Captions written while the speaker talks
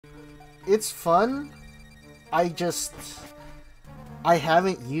It's fun. I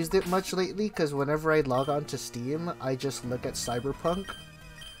haven't used it much lately because whenever I log on to Steam, I just look at Cyberpunk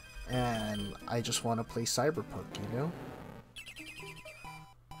and I just want to play Cyberpunk, you know?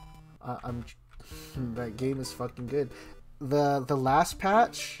 That game is fucking good. The last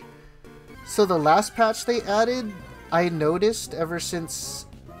patch. So the last patch they added, I noticed ever since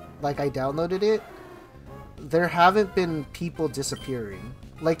like I downloaded it, there haven't been people disappearing.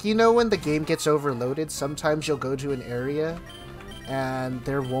 Like, you know when the game gets overloaded, sometimes you'll go to an area and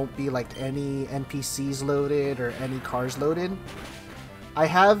there won't be like any NPCs loaded or any cars loaded. I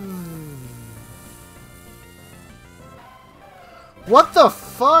have... What the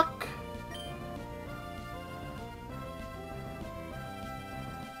fuck?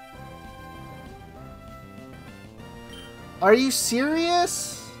 Are you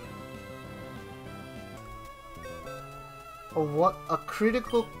serious? What? A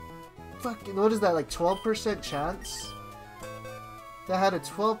critical... Fucking... What is that, like 12% chance? That had a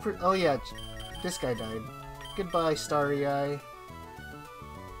 12%... Oh yeah, this guy died. Goodbye, Starry Eye.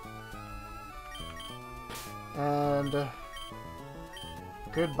 And...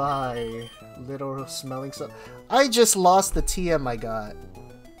 Goodbye, little smelling stuff. I just lost the TM I got.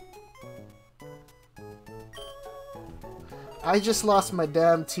 I just lost my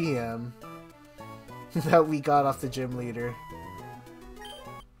damn TM that we got off the gym leader.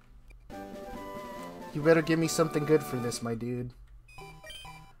 You better give me something good for this, my dude.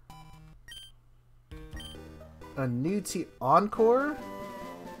 A new Encore?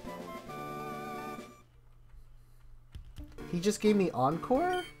 He just gave me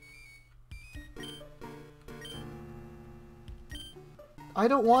Encore? I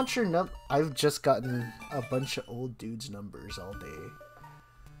don't want your I've just gotten a bunch of old dudes' numbers all day.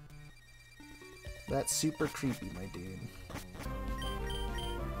 That's super creepy, my dude.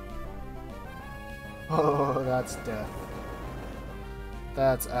 Oh, that's death.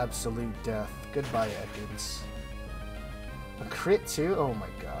 That's absolute death. Goodbye, Ekans. A crit too? Oh my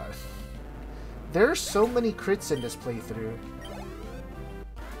god. There are so many crits in this playthrough.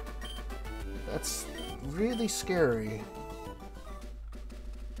 That's really scary.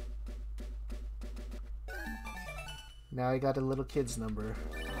 Now I got a little kid's number.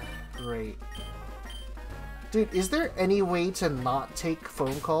 Great. Dude, is there any way to not take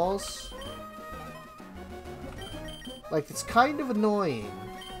phone calls? Like, it's kind of annoying.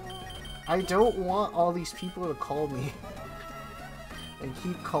 I don't want all these people to call me and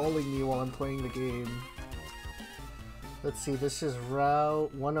keep calling me while I'm playing the game. Let's see, this is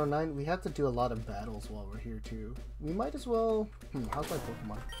Route 109. We have to do a lot of battles while we're here too. We might as well... how's my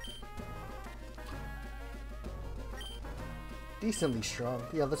Pokemon? Decently strong.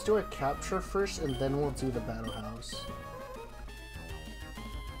 Yeah, let's do our capture first and then we'll do the battle house.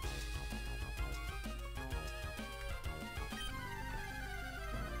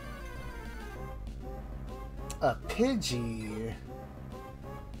 A Pidgey.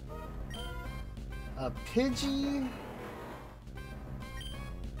 A Pidgey?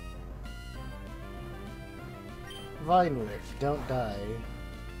 Vinewick, don't die.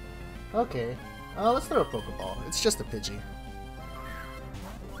 Okay. Let's throw a Pokeball. It's just a Pidgey.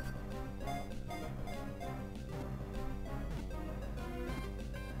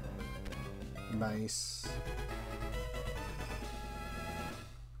 Nice.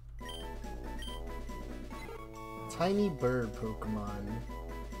 Tiny bird Pokemon.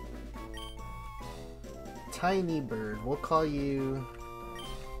 Tiny bird. We'll call you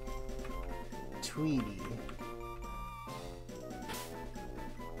Tweety.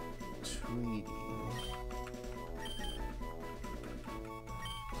 Tweety.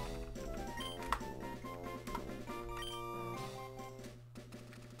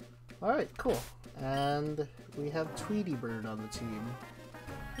 Alright, cool. And we have Tweety Bird on the team.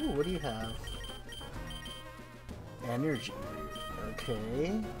 Ooh, what do you have? Energy.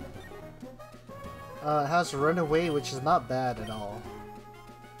 Okay. It has Runaway, which is not bad at all.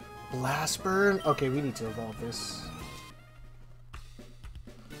 Blast Burn? Okay, we need to evolve this.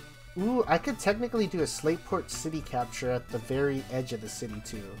 Ooh, I could technically do a Slateport City capture at the very edge of the city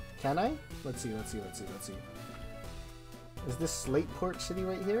too. Can I? Let's see. Is this Slateport City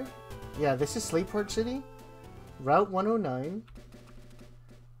right here? Yeah, this is Slateport City. Route 109.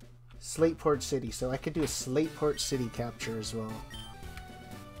 Slateport City. So I could do a Slateport City capture as well.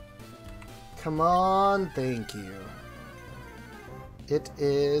 Come on, thank you. It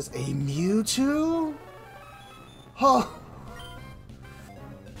is a Mewtwo? Oh!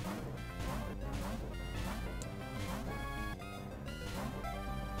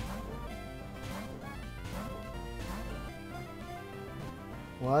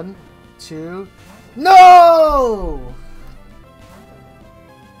 One, 2. No!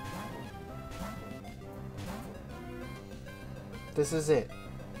 This is it.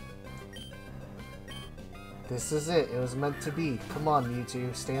 This is it. It was meant to be. Come on,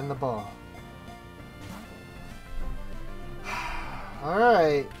 Mewtwo. Stay in the ball.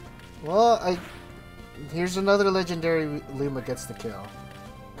 Alright. Well, here's another legendary Luma gets the kill.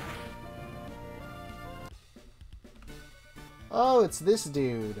 Oh, it's this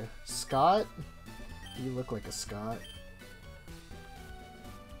dude. Scott? You look like a Scott.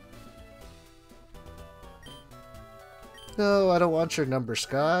 No, I don't want your number,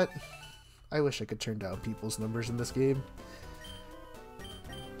 Scott. I wish I could turn down people's numbers in this game.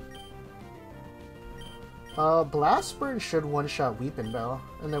 Blast Burn should one-shot Weepin' Bell,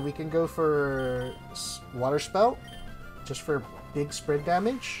 and then we can go for Water Spout, just for big spread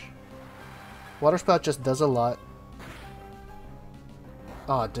damage. Water Spout just does a lot.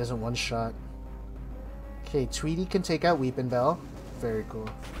 Oh, it doesn't one-shot. Okay, Tweety can take out Weepin' Bell. Very cool.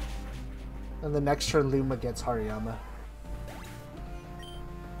 And the next turn, Luma gets Hariyama.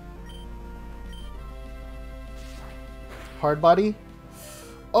 Hard Body?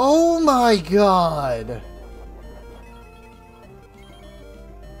 Oh my god!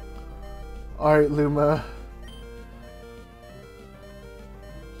 Alright, Luma.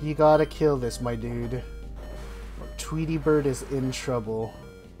 You gotta kill this, my dude. Tweety Bird is in trouble.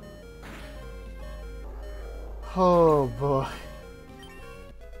 Oh boy.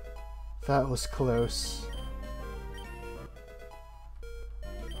 That was close.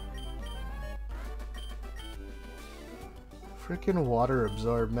 Freaking Water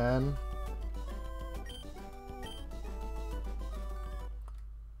Absorb, man.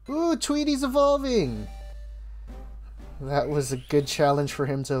 Ooh, Tweety's evolving! That was a good challenge for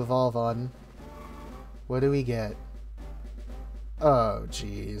him to evolve on. What do we get? Oh,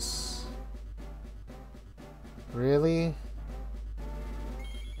 jeez. Really?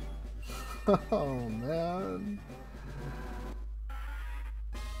 Oh, man.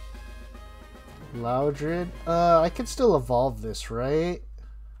 Loudred? I can still evolve this, right?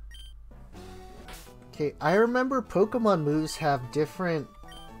 Okay, I remember Pokemon moves have different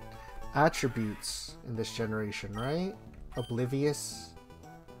attributes in this generation, right? Oblivious.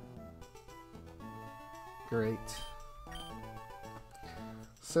 Great.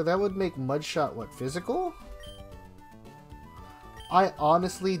 So that would make Mudshot, what, physical? I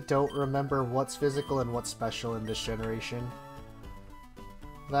honestly don't remember what's physical and what's special in this generation.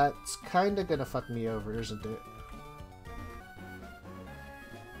 That's kinda gonna fuck me over, isn't it?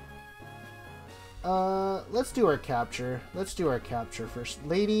 Let's do our capture. Let's do our capture first.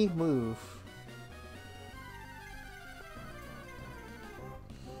 Lady, move.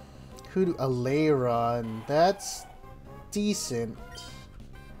 A Lairon. That's decent.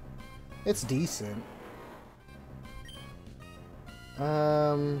 It's decent.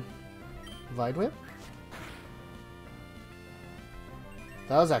 Vine Whip?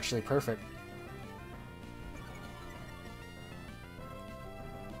 That was actually perfect.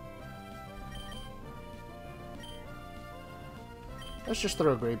 Let's just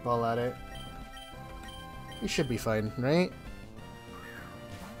throw a Great Ball at it. We should be fine, right?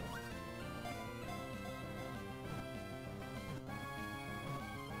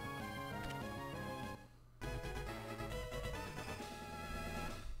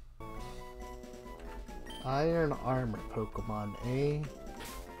 Iron Armor Pokemon, eh?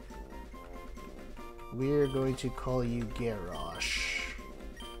 We're going to call you Garrosh.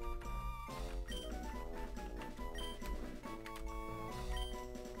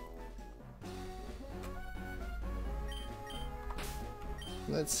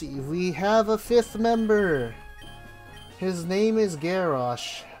 Let's see, we have a 5th member! His name is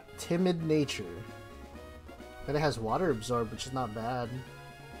Garrosh, Timid Nature. But it has Water Absorb, which is not bad.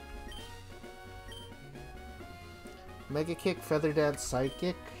 Mega Kick, Feather Dance,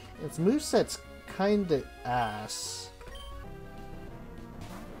 Psychic. Its moveset's kinda ass.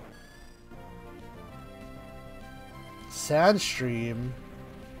 Sandstream.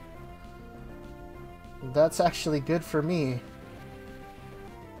 That's actually good for me.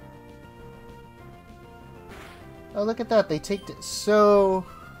 Oh, look at that. They take it. So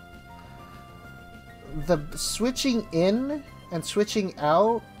the switching in and switching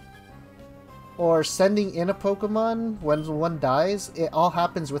out, or sending in a Pokemon when one dies, it all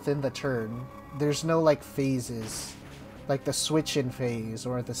happens within the turn. There's no, like, phases. Like the switch-in phase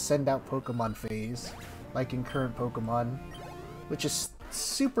or the send-out Pokemon phase. Like in current Pokemon. Which is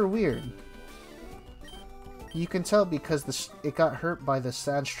super weird. You can tell because it got hurt by the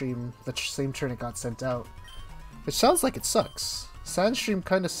Sandstream the same turn it got sent out. Which sounds like it sucks. Sandstream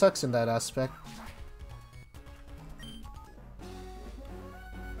kind of sucks in that aspect.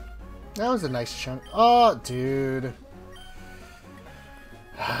 That was a nice chunk. Oh, dude.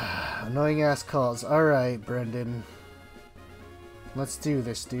 Annoying ass calls. Alright, Brendan. Let's do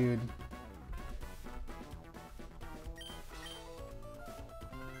this, dude.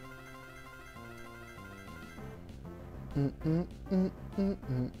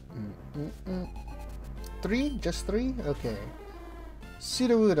 Three? Just three? Okay.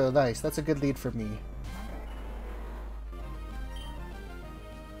 Sudowoodo, nice. That's a good lead for me.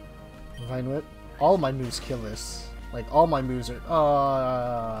 Vine Whip. All my moves kill this. Like, all my moves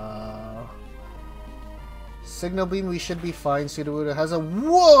are... Signal Beam, we should be fine. Sudowoodo has a...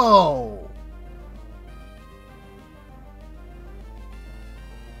 Whoa!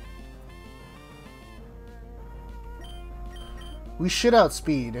 We should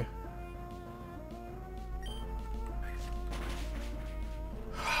outspeed.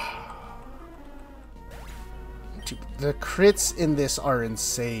 Dude, the crits in this are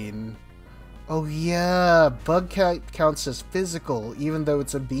insane. Oh yeah, bug counts as physical, even though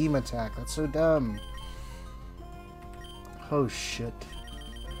it's a beam attack. That's so dumb. Oh shit.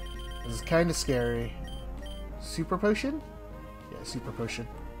 This is kind of scary. Super Potion? Yeah, Super Potion.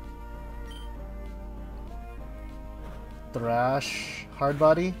 Thrash. Hard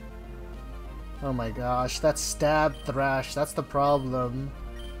Body? Oh my gosh, that's Stab Thrash. That's the problem.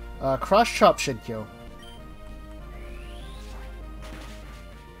 Cross Chop should kill.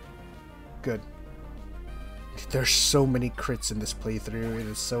 Good. There's so many crits in this playthrough. It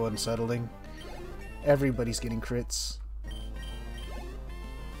is so unsettling. Everybody's getting crits.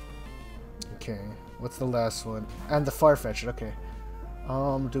 Okay, what's the last one? And the Farfetch'd, okay.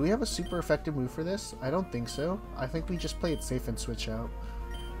 Do we have a super effective move for this? I don't think so. I think we just play it safe and switch out.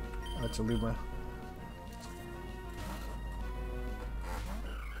 Oh, it's a Luma.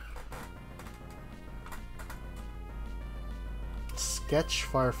 Sketch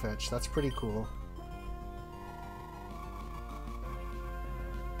Farfetch, that's pretty cool.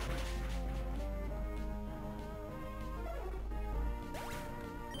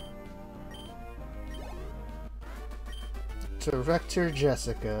 Director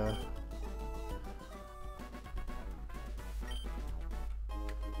Jessica.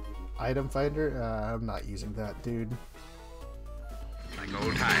 Item Finder? I'm not using that, dude. Like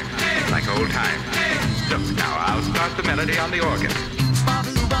old times, like old times. Look, now I'll start the melody on the organ.